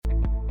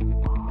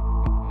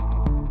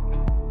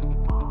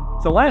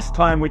So last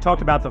time we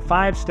talked about the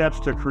 5 steps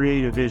to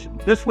create a vision.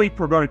 This week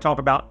we're going to talk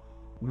about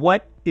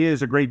what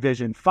is a great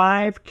vision.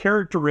 5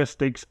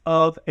 characteristics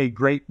of a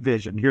great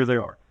vision. Here they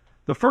are.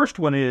 The first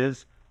one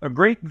is a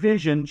great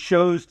vision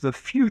shows the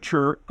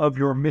future of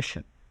your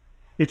mission.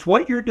 It's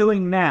what you're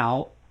doing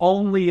now,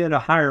 only at a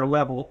higher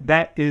level.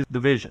 That is the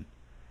vision.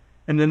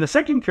 And then the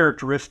second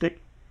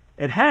characteristic,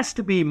 it has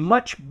to be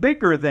much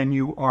bigger than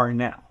you are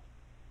now.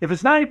 If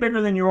it's not any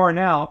bigger than you are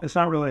now, it's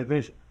not really a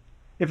vision.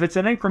 If it's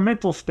an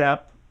incremental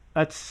step,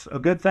 that's a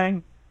good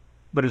thing,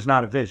 but it's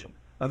not a vision.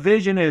 A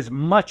vision is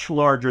much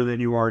larger than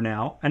you are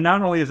now. And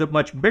not only is it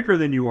much bigger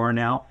than you are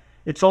now,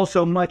 it's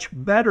also much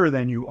better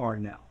than you are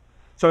now.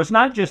 So it's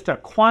not just a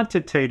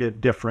quantitative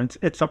difference,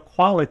 it's a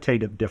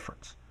qualitative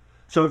difference.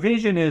 So a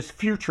vision is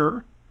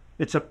future,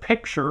 it's a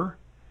picture,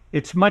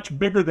 it's much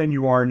bigger than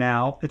you are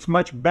now, it's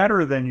much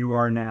better than you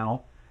are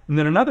now. And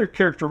then another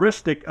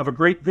characteristic of a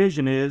great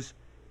vision is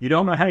you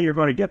don't know how you're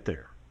going to get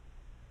there.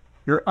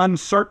 You're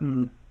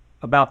uncertain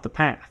about the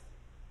path.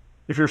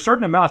 If you're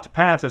certain about the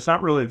path, it's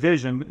not really a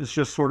vision, it's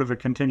just sort of a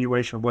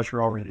continuation of what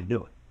you're already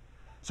doing.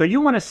 So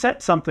you want to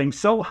set something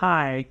so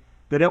high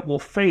that it will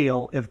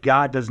fail if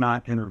God does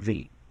not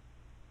intervene.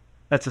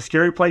 That's a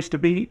scary place to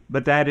be,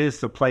 but that is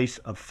the place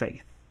of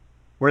faith.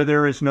 Where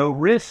there is no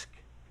risk,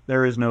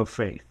 there is no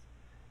faith.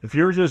 If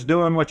you're just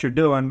doing what you're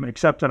doing,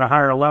 except at a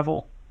higher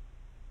level,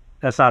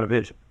 that's not a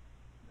vision.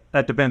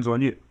 That depends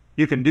on you.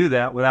 You can do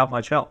that without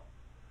much help.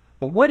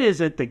 But what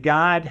is it that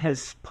God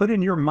has put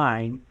in your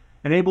mind,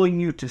 enabling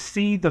you to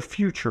see the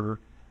future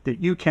that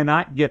you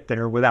cannot get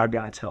there without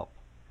God's help?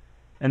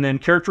 And then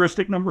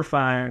characteristic number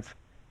 5,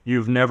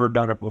 you've never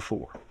done it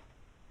before.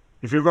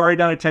 If you've already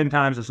done it 10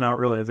 times, it's not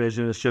really a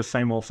vision. It's just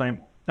same old, same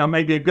old. Now,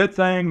 maybe a good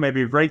thing,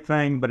 maybe a great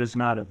thing, but it's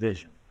not a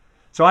vision.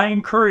 So I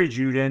encourage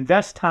you to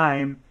invest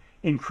time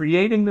in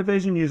creating the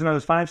vision using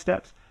those 5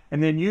 steps,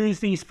 and then use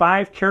these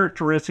 5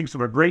 characteristics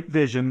of a great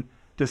vision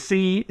to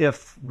see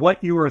if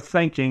what you are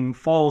thinking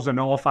falls in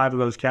all 5 of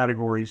those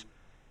categories,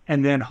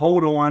 and then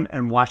hold on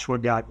and watch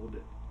what God will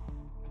do.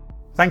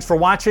 Thanks for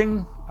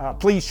watching.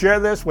 Please share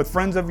this with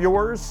friends of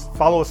yours.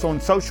 Follow us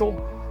on social.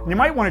 And you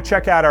might want to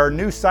check out our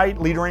new site,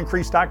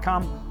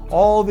 leaderincrease.com.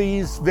 All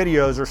these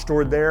videos are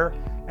stored there,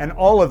 and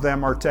all of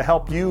them are to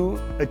help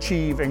you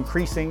achieve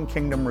increasing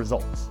kingdom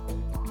results.